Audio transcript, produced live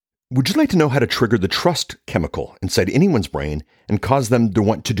Would you like to know how to trigger the trust chemical inside anyone's brain and cause them to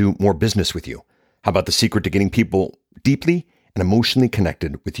want to do more business with you? How about the secret to getting people deeply and emotionally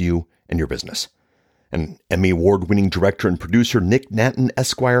connected with you and your business? An Emmy award-winning director and producer, Nick Nanton,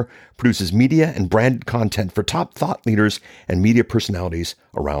 Esquire, produces media and branded content for top thought leaders and media personalities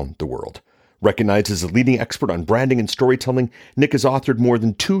around the world. Recognized as a leading expert on branding and storytelling, Nick has authored more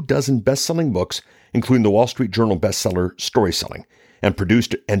than 24 best-selling books, including the Wall Street Journal bestseller StorySelling, and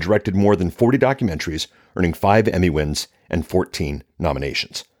produced and directed more than 40 documentaries, earning 5 Emmy wins and 14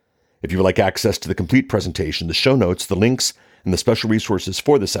 nominations. If you would like access to the complete presentation, the show notes, the links, and the special resources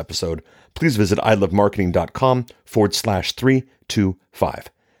for this episode, please visit ilovemarketing.com/325.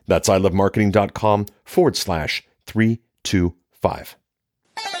 That's ilovemarketing.com/325.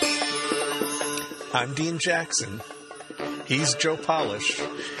 I'm Dean Jackson. He's Joe Polish.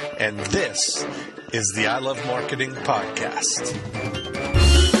 And this is the I Love Marketing Podcast.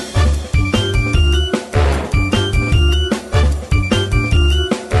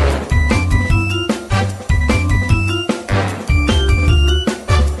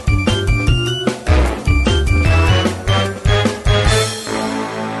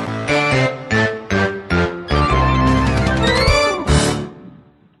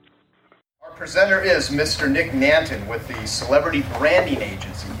 Presenter is Mr. Nick Nanton with the Celebrity Branding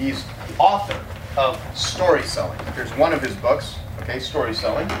Agency. He's author of StorySelling. Here's one of his books, okay,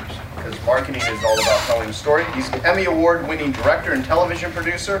 StorySelling, because marketing is all about telling a story. He's an Emmy Award-winning director and television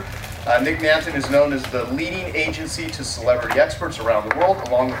producer. Nick Nanton is known as the leading agency to celebrity experts around the world,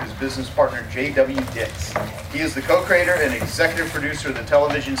 along with his business partner, J.W. Dix. He is the co-creator and executive producer of the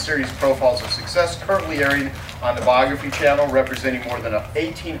television series Profiles of Success, currently airing on the Biography Channel, representing more than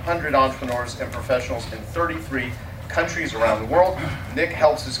 1,800 entrepreneurs and professionals in 33 countries around the world. Nick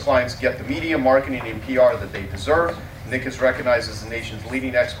helps his clients get the media, marketing, and PR that they deserve. Nick is recognized as the nation's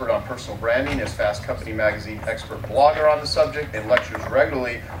leading expert on personal branding, as Fast Company magazine expert blogger on the subject, and lectures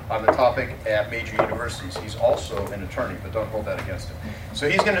regularly on the topic at major universities. He's also an attorney, but don't hold that against him. So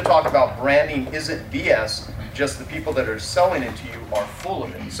he's going to talk about branding isn't BS, just the people that are selling it to you are full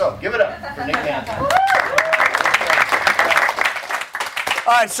of it. So give it up for Nick Nanton.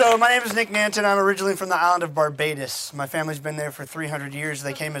 All right, so my name is Nick Nanton. I'm originally from the island of Barbados. My family's been there for 300 years.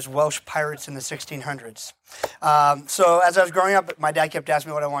 They came as Welsh pirates in the 1600s. So as I was growing up, my dad kept asking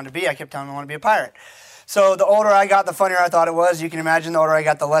me what I wanted to be. I kept telling him I wanted to be a pirate. So the older I got, the funnier I thought it was. You can imagine the older I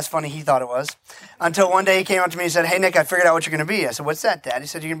got, the less funny he thought it was. Until one day he came up to me and said, "Hey, Nick, I figured out what you're going to be." I said, "What's that, Dad?" He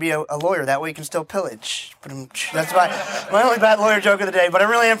said, "You're going to be a lawyer. That way you can still pillage." That's my only bad lawyer joke of the day. But I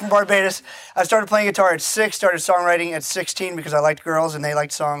really am from Barbados. I started playing guitar at 6, started songwriting at 16 because I liked girls and they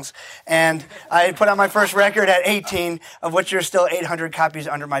liked songs. And I put out my first record at 18, of which there's still 800 copies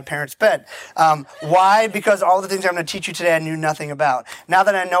under my parents' bed. Why? Because all the things I'm going to teach you today I knew nothing about. Now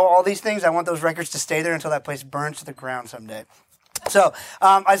that I know all these things, I want those records to stay there until that place burns to the ground someday. So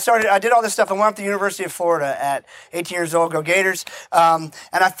I did all this stuff. I went up to the University of Florida at 18 years old, go Gators, and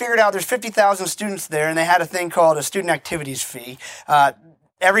I figured out there's 50,000 students there, and they had a thing called a student activities fee.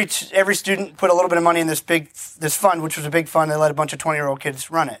 Every student put a little bit of money in this fund, which was a big fund. They let a bunch of 20-year-old kids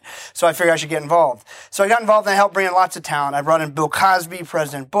run it. So I figured I should get involved. So I got involved and I helped bring in lots of talent. I brought in Bill Cosby,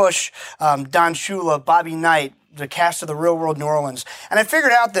 President Bush, Don Shula, Bobby Knight, the cast of The Real World New Orleans. And I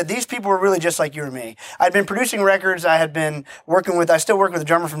figured out that these people were really just like you or me. I'd been producing records. I still work with a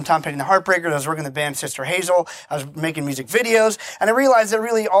drummer from Tom Petty and the Heartbreakers. I was working with the band Sister Hazel. I was making music videos. And I realized that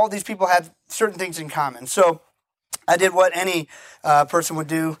really all these people had certain things in common. So I did what any person would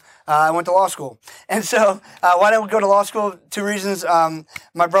do. I went to law school. And so why did I go to law school? 2 reasons.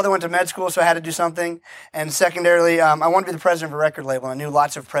 My brother went to med school, so I had to do something. And secondarily, I wanted to be the president of a record label. I knew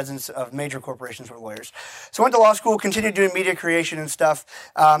lots of presidents of major corporations were lawyers. So I went to law school, continued doing media creation and stuff.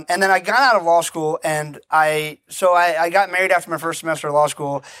 And then I got out of law school, and I got married after my first semester of law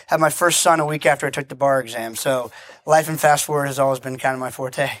school, had my first son a week after I took the bar exam. So life and fast forward has always been kind of my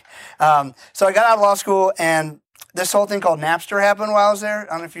forte. So I got out of law school, and this whole thing called Napster happened while I was there. I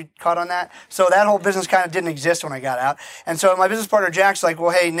don't know if you caught on that. So that whole business kind of didn't exist when I got out. And so my business partner, Jack's like,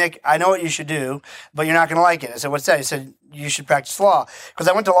 "Well, hey, Nick, I know what you should do, but you're not going to like it." I said, "What's that?" He said, "You should practice law." Because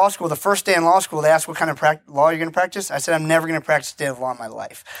I went to law school. The first day in law school, they asked what kind of law you're going to practice. I said, "I'm never going to practice state of law in my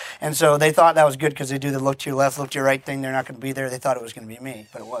life." And so they thought that was good because they do the look to your left, look to your right thing. They're not going to be there. They thought it was going to be me,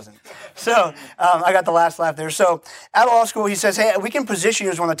 but it wasn't. So I got the last laugh there. So out of law school, he says, "Hey, we can position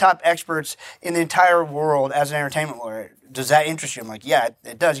you as one of the top experts in the entire world as an entertainment lawyer." does that interest you? I'm like, yeah,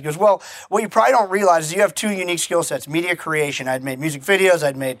 it does. He goes, well, what you probably don't realize is you have two unique skill sets, media creation. I'd made music videos,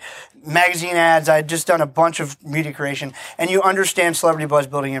 I'd made magazine ads, I'd just done a bunch of media creation, and you understand celebrity buzz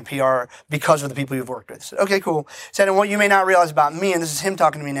building and PR because of the people you've worked with. I said, okay, cool. He said, and what you may not realize about me, and this is him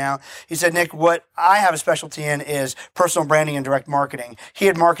talking to me now, he said, Nick, what I have a specialty in is personal branding and direct marketing. He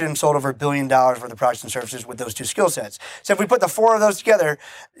had marketed and sold over $1 billion worth of products and services with those two skill sets. So if we put the four of those together,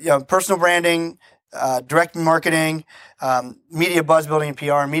 personal branding, direct marketing, media buzz building and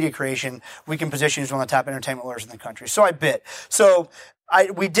PR, and media creation, we can position you as one of the top entertainment lawyers in the country. So I bit. So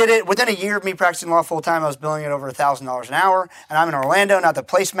we did it within a year of me practicing law full time. I was billing at over $1,000 an hour, and I'm in Orlando. Not that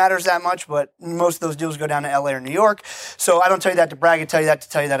place matters that much, but most of those deals go down to LA or New York. So I don't tell you that to brag. I tell you that to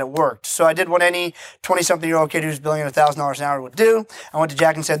tell you that it worked. So I did what any 20-something-year-old kid who's billing at $1,000 an hour would do. I went to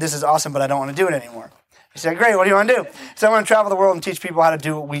Jack and said, "This is awesome, but I don't want to do it anymore." He said, "Great, what do you want to do?" So I want to travel the world and teach people how to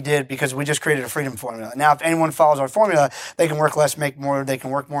do what we did because we just created a freedom formula. Now, if anyone follows our formula, they can work less, make more, they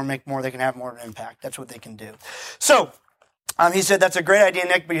can work more, make more, they can have more of an impact. That's what they can do. So he said, "That's a great idea,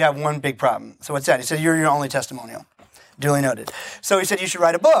 Nick, but you have one big problem." So what's that? He said, "You're your only testimonial." Duly noted. So he said, "You should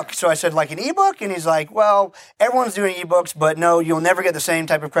write a book." So I said, "Like an ebook?" And he's like, "Well, everyone's doing ebooks, but no, you'll never get the same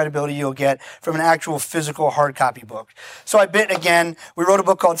type of credibility you'll get from an actual physical hard copy book." So I bit again. We wrote a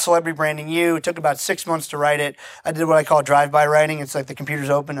book called Celebrity Branding You. It took about 6 months to write it. I did what I call drive-by writing. It's like the computer's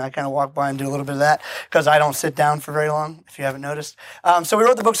open and I kind of walk by and do a little bit of that because I don't sit down for very long, if you haven't noticed. So we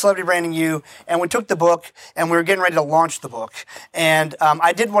wrote the book Celebrity Branding You, and we took the book and we were getting ready to launch the book. And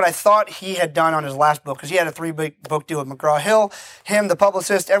I did what I thought he had done on his last book because he had a 3-book deal with McGraw-Hill. Him, the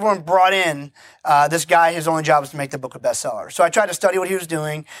publicist, everyone brought in this guy. His only job was to make the book a bestseller. So I tried to study what he was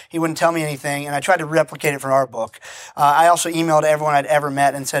doing. He wouldn't tell me anything, and I tried to replicate it for our book. I also emailed everyone I'd ever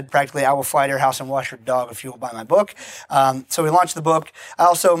met and said, practically, "I will fly to your house and wash your dog if you will buy my book." So we launched the book.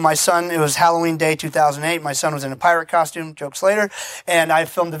 Also, my son, it was Halloween Day 2008. My son was in a pirate costume, jokes later, and I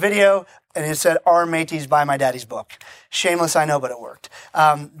filmed the video. And it said, "Our mateys buy my daddy's book." Shameless, I know, but it worked.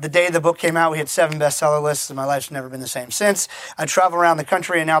 The day the book came out, we had 7 bestseller lists, and my life's never been the same since. I travel around the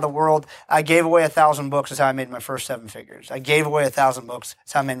country and now the world. I gave away 1,000 books. That's how I made my first 7 figures. I gave away 1,000 books.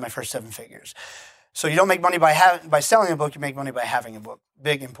 That's how I made my first 7 figures. So you don't make money by selling a book. You make money by having a book.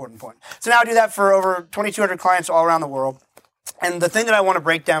 Big, important point. So now I do that for over 2,200 clients all around the world. And the thing that I want to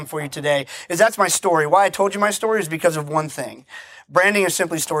break down for you today is that's my story. Why I told you my story is because of one thing. Branding is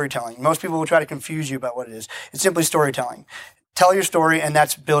simply storytelling. Most people will try to confuse you about what it is. It's simply storytelling. Tell your story, and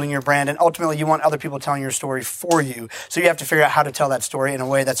that's building your brand. And ultimately, you want other people telling your story for you. So you have to figure out how to tell that story in a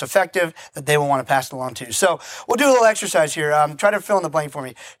way that's effective, that they will want to pass it along to. So we'll do a little exercise here. Try to fill in the blank for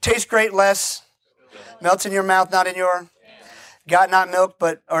me. Tastes great, less. Melts in your mouth, not in your. Got not milk,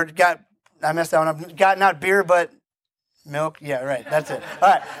 but, or got, I messed that one up. Got not beer, but milk. Yeah, right. That's it. All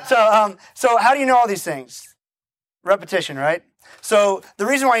right. So how do you know all these things? Repetition, right? So the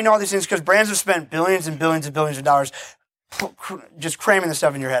reason why you know all these things is because brands have spent billions and billions and billions of dollars just cramming this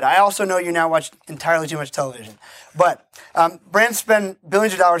stuff in your head. I also know you now watch entirely too much television. But brands spend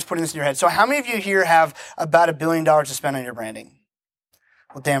billions of dollars putting this in your head. So how many of you here have about $1 billion to spend on your branding?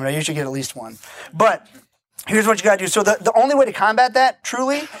 Well, damn it, I usually get at least one. But here's what you got to do. So the only way to combat that,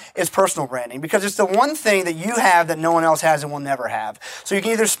 truly, is personal branding because it's the one thing that you have that no one else has and will never have. So you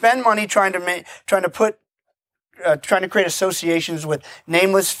can either spend money trying to create associations with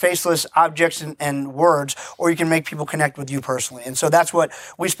nameless, faceless objects and words, or you can make people connect with you personally. And so that's what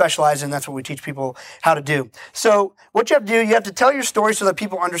we specialize in. That's what we teach people how to do. So what you have to do, you have to tell your story so that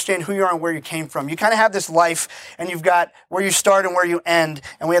people understand who you are and where you came from. You kind of have this life, and you've got where you start and where you end,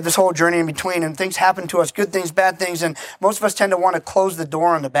 and we have this whole journey in between, and things happen to us, good things, bad things, and most of us tend to want to close the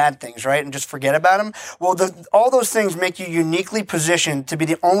door on the bad things, right, and just forget about them. Well, all those things make you uniquely positioned to be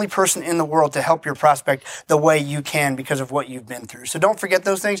the only person in the world to help your prospect the way you can because of what you've been through. So don't forget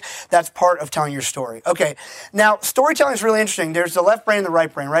those things. That's part of telling your story. Okay, now storytelling is really interesting. There's the left brain and the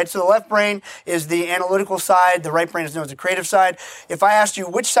right brain, right? So the left brain is the analytical side. The right brain is known as the creative side. If I asked you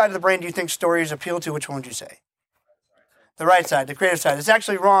which side of the brain do you think stories appeal to, which one would you say? The right side, the creative side. It's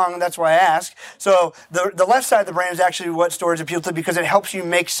actually wrong. That's why I ask. So the left side of the brain is actually what stories appeal to because it helps you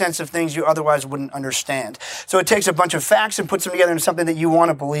make sense of things you otherwise wouldn't understand. So it takes a bunch of facts and puts them together into something that you want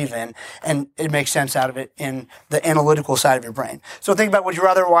to believe in, and it makes sense out of it in the analytical side of your brain. So think about, would you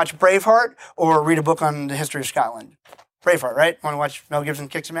rather watch Braveheart or read a book on the history of Scotland? Braveheart, right? Want to watch Mel Gibson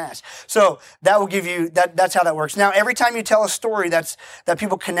kick some ass. So that will give you, that's how that works. Now, every time you tell a story that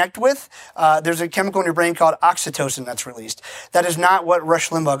people connect with, there's a chemical in your brain called oxytocin that's released. That is not what Rush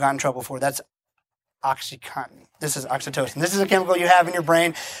Limbaugh got in trouble for. That's OxyContin. This is oxytocin. This is a chemical you have in your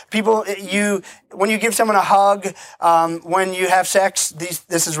brain. People, when you give someone a hug, when you have sex,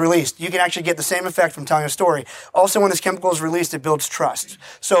 this is released. You can actually get the same effect from telling a story. Also, when this chemical is released, it builds trust.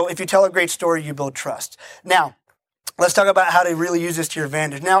 So if you tell a great story, you build trust. Now, let's talk about how to really use this to your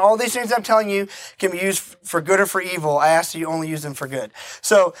advantage. Now, all these things I'm telling you can be used for good or for evil. I ask that you only use them for good.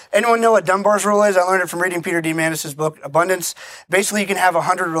 So, anyone know what Dunbar's rule is? I learned it from reading Peter D. Mandis' book, Abundance. Basically, you can have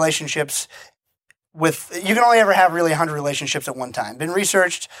 100 relationships you can only ever have really 100 relationships at one time. Been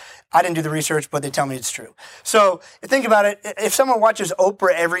researched. I didn't do the research, but they tell me it's true. So think about it. If someone watches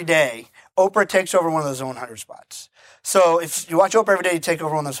Oprah every day, Oprah takes over one of those 100 spots. So if you watch Oprah every day, you take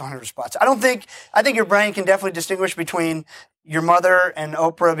over one of those 100 spots. I think your brain can definitely distinguish between your mother and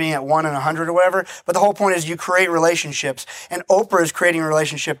Oprah being at 1 and 100 or whatever. But the whole point is you create relationships, and Oprah is creating a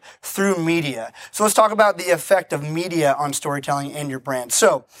relationship through media. So let's talk about the effect of media on storytelling and your brand.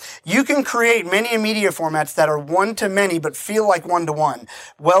 So you can create many media formats that are one-to-many but feel like one-to-one.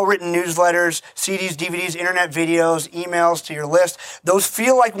 Well-written newsletters, CDs, DVDs, internet videos, emails to your list. Those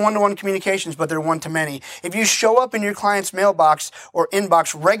feel like one-to-one communications, but they're one-to-many. If you show up in your client's mailbox or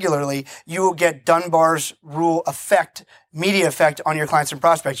inbox regularly, you will get Dunbar's rule effect, media effect on your clients and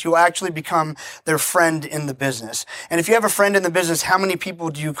prospects. You will actually become their friend in the business. And if you have a friend in the business, how many people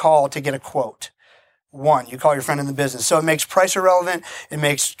do you call to get a quote? 1. You call your friend in the business. So it makes price irrelevant. It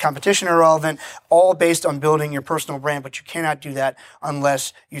makes competition irrelevant, all based on building your personal brand. But you cannot do that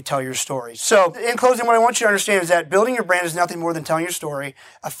unless you tell your story. So in closing, what I want you to understand is that building your brand is nothing more than telling your story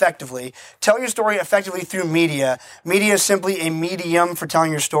effectively. Tell your story effectively through media. Media is simply a medium for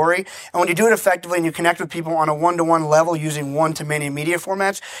telling your story. And when you do it effectively and you connect with people on a one-to-one level using one-to-many media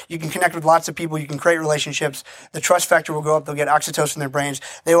formats, you can connect with lots of people. You can create relationships. The trust factor will go up. They'll get oxytocin in their brains.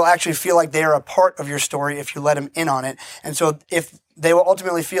 They will actually feel like they are a part of your story if you let them in on it. And so if they will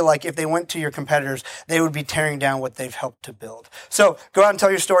ultimately feel like if they went to your competitors, they would be tearing down what they've helped to build. So go out and tell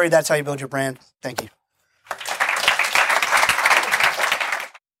your story. That's how you build your brand. Thank you.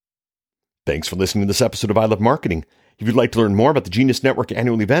 Thanks for listening to this episode of I Love Marketing. If you'd like to learn more about the Genius Network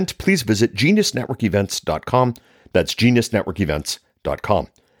annual event, please visit geniusnetworkevents.com. That's geniusnetworkevents.com.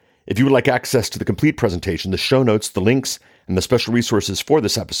 If you would like access to the complete presentation, the show notes, the links, and the special resources for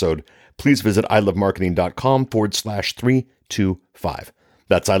this episode, please visit ilovemarketing.com/325.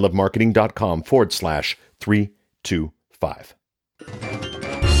 That's ilovemarketing.com/325.